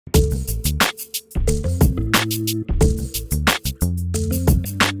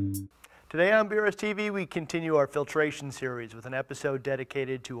Today on BRStv, we continue our filtration series with an episode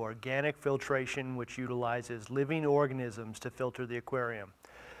dedicated to organic filtration, which utilizes living organisms to filter the aquarium.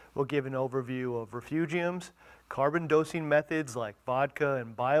 We'll give an overview of refugiums, carbon dosing methods like vodka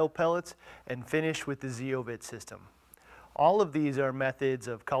and biopellets, and finish with the Zeovit system. All of these are methods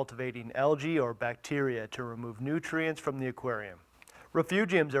of cultivating algae or bacteria to remove nutrients from the aquarium.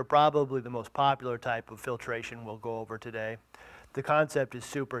 Refugiums are probably the most popular type of filtration we'll go over today. The concept is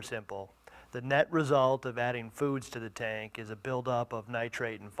super simple. The net result of adding foods to the tank is a buildup of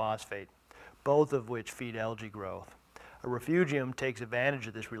nitrate and phosphate, both of which feed algae growth. A refugium takes advantage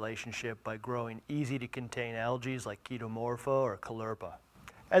of this relationship by growing easy-to-contain algae like Chaetomorpha or Caulerpa.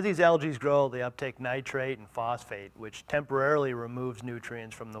 As these algae grow, they uptake nitrate and phosphate, which temporarily removes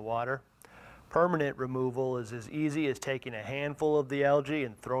nutrients from the water. Permanent removal is as easy as taking a handful of the algae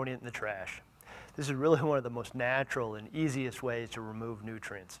and throwing it in the trash. This is really one of the most natural and easiest ways to remove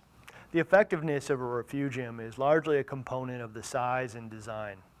nutrients. The effectiveness of a refugium is largely a component of the size and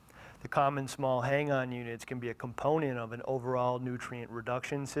design. The common small hang-on units can be a component of an overall nutrient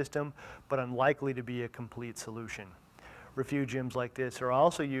reduction system, but unlikely to be a complete solution. Refugiums like this are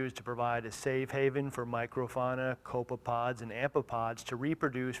also used to provide a safe haven for microfauna, copepods, and amphipods to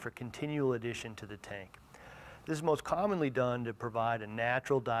reproduce for continual addition to the tank. This is most commonly done to provide a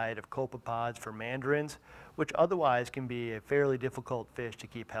natural diet of copepods for mandarins, which otherwise can be a fairly difficult fish to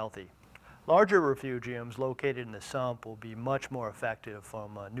keep healthy. Larger refugiums located in the sump will be much more effective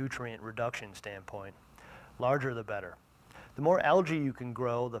from a nutrient reduction standpoint. Larger the better. The more algae you can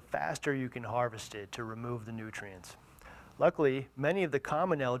grow, the faster you can harvest it to remove the nutrients. Luckily, many of the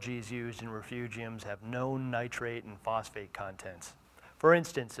common algae used in refugiums have known nitrate and phosphate contents. For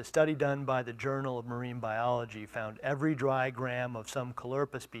instance, a study done by the Journal of Marine Biology found every dry gram of some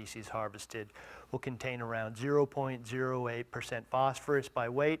Caulerpa species harvested will contain around 0.08% phosphorus by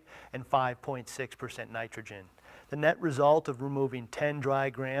weight and 5.6% nitrogen. The net result of removing 10 dry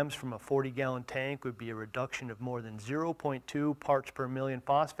grams from a 40-gallon tank would be a reduction of more than 0.2 parts per million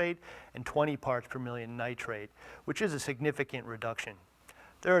phosphate and 20 parts per million nitrate, which is a significant reduction.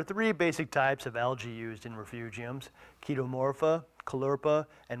 There are three basic types of algae used in refugiums: Chaetomorpha, Caulerpa,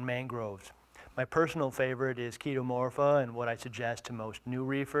 and Mangroves. My personal favorite is Chaetomorpha, and what I suggest to most new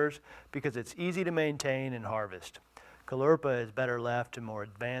reefers because it's easy to maintain and harvest. Caulerpa is better left to more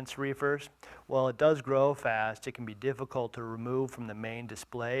advanced reefers. While it does grow fast, it can be difficult to remove from the main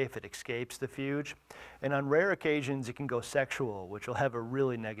display if it escapes the fuge, and on rare occasions it can go sexual, which will have a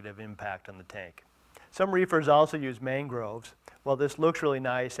really negative impact on the tank. Some reefers also use mangroves. While this looks really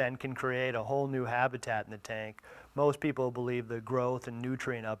nice and can create a whole new habitat in the tank, most people believe the growth and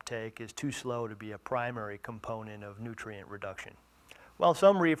nutrient uptake is too slow to be a primary component of nutrient reduction. While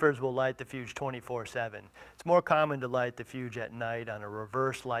some reefers will light the fuge 24/7, it's more common to light the fuge at night on a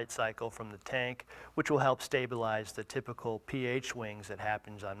reverse light cycle from the tank, which will help stabilize the typical pH swings that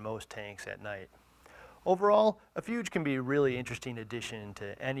happens on most tanks at night. Overall, a fuge can be a really interesting addition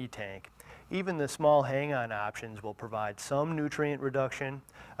to any tank. Even the small hang-on options will provide some nutrient reduction,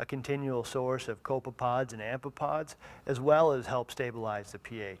 a continual source of copepods and amphipods, as well as help stabilize the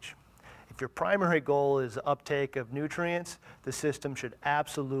pH. If your primary goal is uptake of nutrients, the system should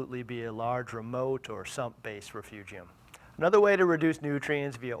absolutely be a large remote or sump-based refugium. Another way to reduce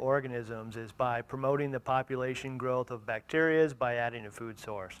nutrients via organisms is by promoting the population growth of bacteria by adding a food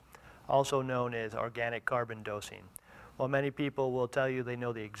source, also known as organic carbon dosing. While many people will tell you they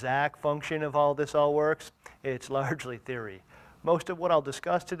know the exact function of how this all works, it's largely theory. Most of what I'll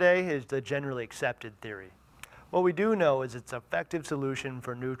discuss today is the generally accepted theory. What we do know is it's an effective solution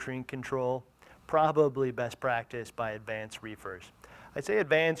for nutrient control, probably best practiced by advanced reefers. I say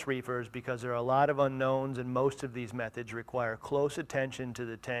advanced reefers because there are a lot of unknowns, and most of these methods require close attention to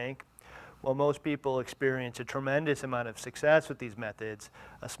the tank. While most people experience a tremendous amount of success with these methods,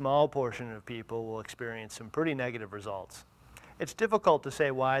 a small portion of people will experience some pretty negative results. It's difficult to say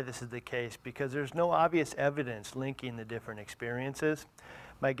why this is the case because there's no obvious evidence linking the different experiences.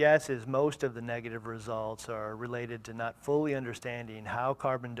 My guess is most of the negative results are related to not fully understanding how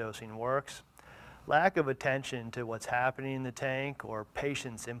carbon dosing works, lack of attention to what's happening in the tank, or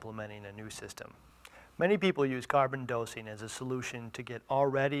patience implementing a new system. Many people use carbon dosing as a solution to get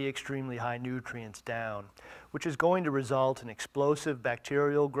already extremely high nutrients down, which is going to result in explosive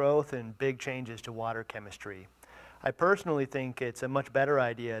bacterial growth and big changes to water chemistry. I personally think it's a much better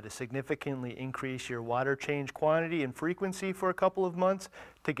idea to significantly increase your water change quantity and frequency for a couple of months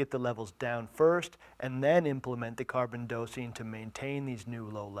to get the levels down first, and then implement the carbon dosing to maintain these new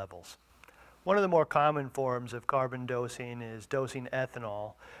low levels. One of the more common forms of carbon dosing is dosing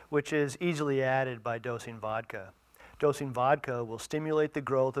ethanol, which is easily added by dosing vodka. Dosing vodka will stimulate the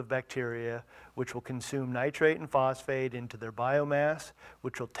growth of bacteria, which will consume nitrate and phosphate into their biomass,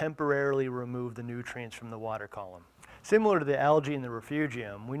 which will temporarily remove the nutrients from the water column. Similar to the algae in the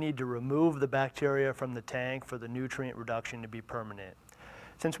refugium, we need to remove the bacteria from the tank for the nutrient reduction to be permanent.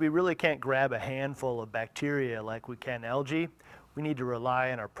 Since we really can't grab a handful of bacteria like we can algae, we need to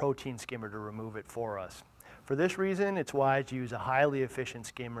rely on our protein skimmer to remove it for us. For this reason, it's wise to use a highly efficient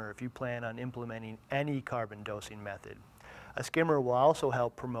skimmer if you plan on implementing any carbon dosing method. A skimmer will also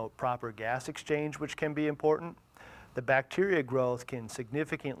help promote proper gas exchange, which can be important. The bacteria growth can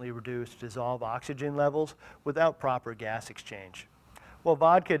significantly reduce dissolved oxygen levels without proper gas exchange. While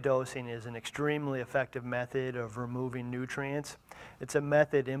vodka dosing is an extremely effective method of removing nutrients, it's a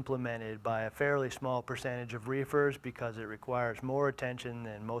method implemented by a fairly small percentage of reefers because it requires more attention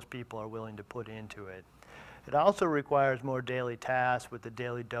than most people are willing to put into it. It also requires more daily tasks with the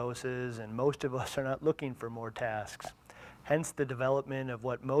daily doses, and most of us are not looking for more tasks. Hence the development of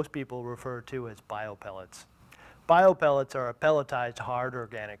what most people refer to as biopellets. Biopellets are a pelletized hard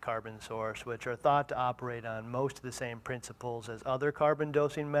organic carbon source which are thought to operate on most of the same principles as other carbon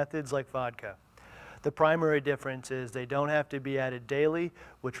dosing methods like vodka. The primary difference is they don't have to be added daily,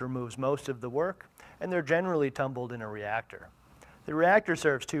 which removes most of the work, and they're generally tumbled in a reactor. The reactor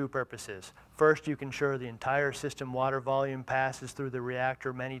serves two purposes. First, you can ensure the entire system water volume passes through the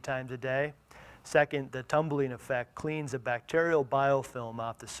reactor many times a day. Second, the tumbling effect cleans the bacterial biofilm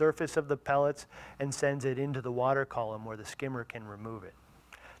off the surface of the pellets and sends it into the water column where the skimmer can remove it.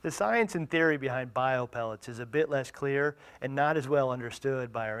 The science and theory behind biopellets is a bit less clear and not as well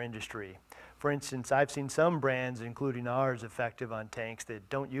understood by our industry. For instance, I've seen some brands, including ours, effective on tanks that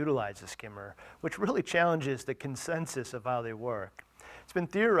don't utilize a skimmer, which really challenges the consensus of how they work. It's been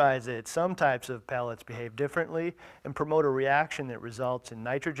theorized that some types of pellets behave differently and promote a reaction that results in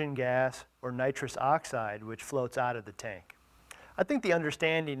nitrogen gas or nitrous oxide, which floats out of the tank. I think the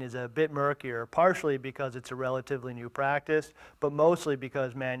understanding is a bit murkier, partially because it's a relatively new practice, but mostly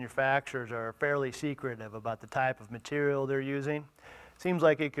because manufacturers are fairly secretive about the type of material they're using. Seems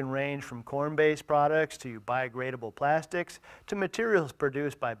like it can range from corn-based products to biodegradable plastics to materials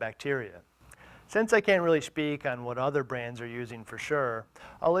produced by bacteria. Since I can't really speak on what other brands are using for sure,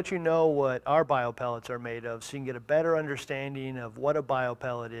 I'll let you know what our biopellets are made of so you can get a better understanding of what a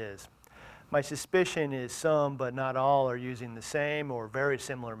biopellet is. My suspicion is some, but not all, are using the same or very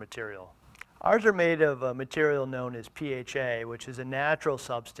similar material. Ours are made of a material known as PHA, which is a natural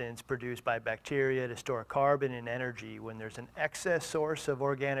substance produced by bacteria to store carbon and energy when there's an excess source of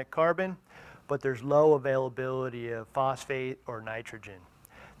organic carbon, but there's low availability of phosphate or nitrogen.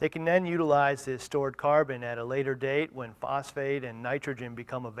 They can then utilize this stored carbon at a later date when phosphate and nitrogen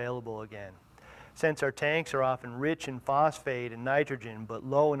become available again. Since our tanks are often rich in phosphate and nitrogen but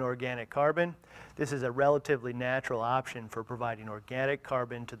low in organic carbon, this is a relatively natural option for providing organic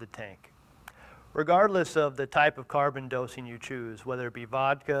carbon to the tank. Regardless of the type of carbon dosing you choose, whether it be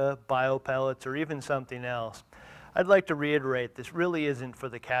vodka, biopellets, or even something else, I'd like to reiterate this really isn't for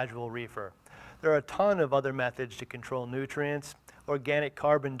the casual reefer. There are a ton of other methods to control nutrients. Organic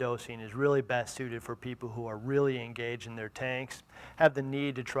carbon dosing is really best suited for people who are really engaged in their tanks, have the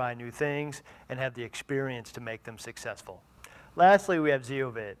need to try new things, and have the experience to make them successful. Lastly, we have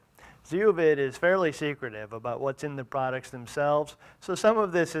Zeovit. Zeovit is fairly secretive about what's in the products themselves, so some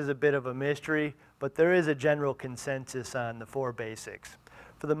of this is a bit of a mystery, but there is a general consensus on the four basics.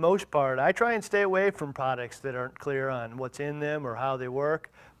 For the most part, I try and stay away from products that aren't clear on what's in them or how they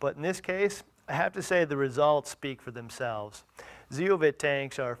work, but in this case, I have to say the results speak for themselves. Zeovit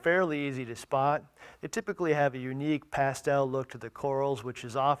tanks are fairly easy to spot. They typically have a unique pastel look to the corals, which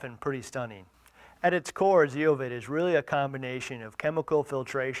is often pretty stunning. At its core, Zeovit is really a combination of chemical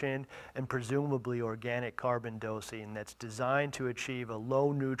filtration and presumably organic carbon dosing that's designed to achieve a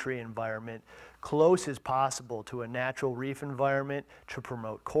low nutrient environment close as possible to a natural reef environment to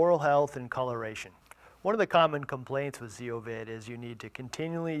promote coral health and coloration. One of the common complaints with Zeovit is you need to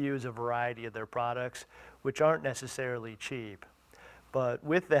continually use a variety of their products, which aren't necessarily cheap. But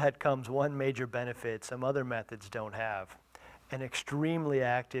with that comes one major benefit some other methods don't have: an extremely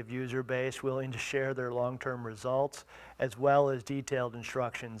active user base willing to share their long-term results, as well as detailed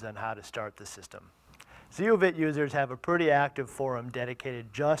instructions on how to start the system. Zeovit users have a pretty active forum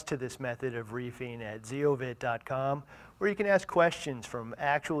dedicated just to this method of reefing at zeovit.com, where you can ask questions from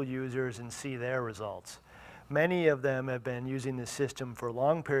actual users and see their results. Many of them have been using this system for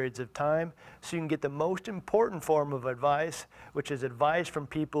long periods of time, so you can get the most important form of advice, which is advice from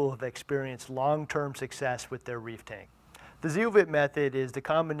people who have experienced long-term success with their reef tank. The Zeovit method is the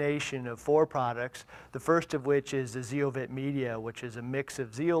combination of 4 products, the first of which is the Zeovit Media, which is a mix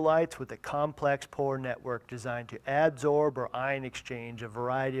of zeolites with a complex pore network designed to adsorb or ion exchange a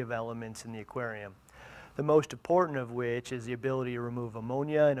variety of elements in the aquarium. The most important of which is the ability to remove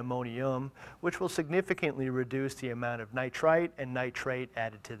ammonia and ammonium, which will significantly reduce the amount of nitrite and nitrate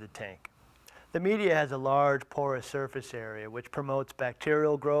added to the tank. The media has a large porous surface area which promotes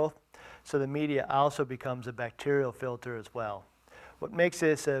bacterial growth, so the media also becomes a bacterial filter as well. What makes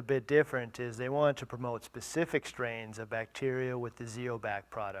this a bit different is they want to promote specific strains of bacteria with the Zeovit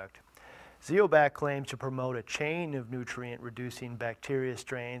product. Zeovit claims to promote a chain of nutrient-reducing bacteria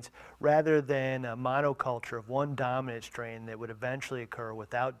strains rather than a monoculture of one dominant strain that would eventually occur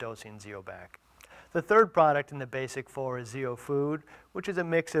without dosing Zeovit. The third product in the basic 4 is ZeoFood, which is a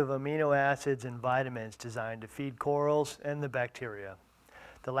mix of amino acids and vitamins designed to feed corals and the bacteria.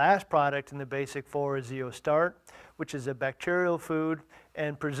 The last product in the basic 4 is ZeoStart, which is a bacterial food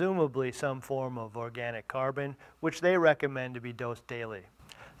and presumably some form of organic carbon, which they recommend to be dosed daily.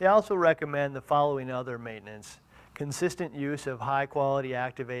 They also recommend the following other maintenance: consistent use of high-quality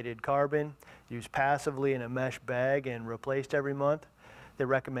activated carbon, used passively in a mesh bag and replaced every month. They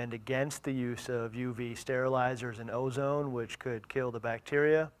recommend against the use of UV sterilizers and ozone, which could kill the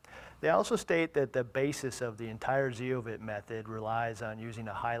bacteria. They also state that the basis of the entire Zeovit method relies on using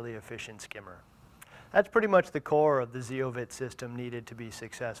a highly efficient skimmer. That's pretty much the core of the Zeovit system needed to be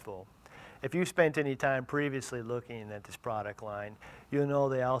successful. If you spent any time previously looking at this product line, you'll know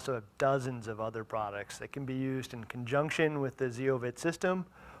they also have dozens of other products that can be used in conjunction with the Zeovit system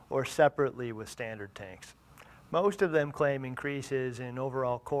or separately with standard tanks. Most of them claim increases in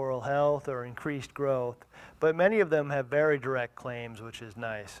overall coral health or increased growth, but many of them have very direct claims, which is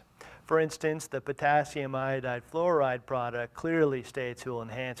nice. For instance, the potassium iodide fluoride product clearly states it will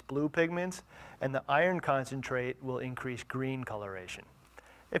enhance blue pigments, and the iron concentrate will increase green coloration.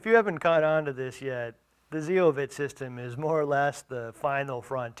 If you haven't caught on to this yet, the Zeovit system is more or less the final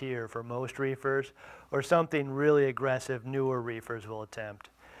frontier for most reefers, or something really aggressive newer reefers will attempt.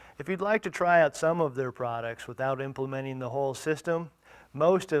 If you'd like to try out some of their products without implementing the whole system,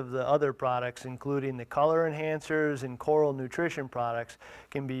 most of the other products, including the color enhancers and coral nutrition products,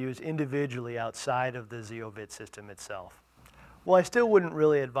 can be used individually outside of the Zeovit system itself. While I still wouldn't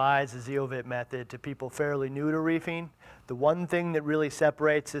really advise the Zeovit method to people fairly new to reefing, the one thing that really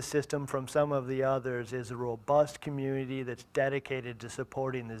separates this system from some of the others is a robust community that's dedicated to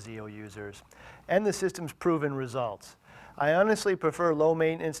supporting the Zeo users and the system's proven results. I honestly prefer low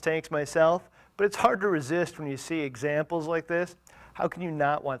maintenance tanks myself, but it's hard to resist when you see examples like this. How can you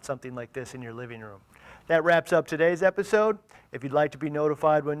not want something like this in your living room? That wraps up today's episode. If you'd like to be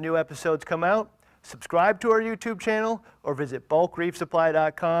notified when new episodes come out, subscribe to our YouTube channel or visit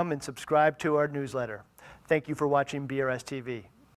bulkreefsupply.com and subscribe to our newsletter. Thank you for watching BRStv.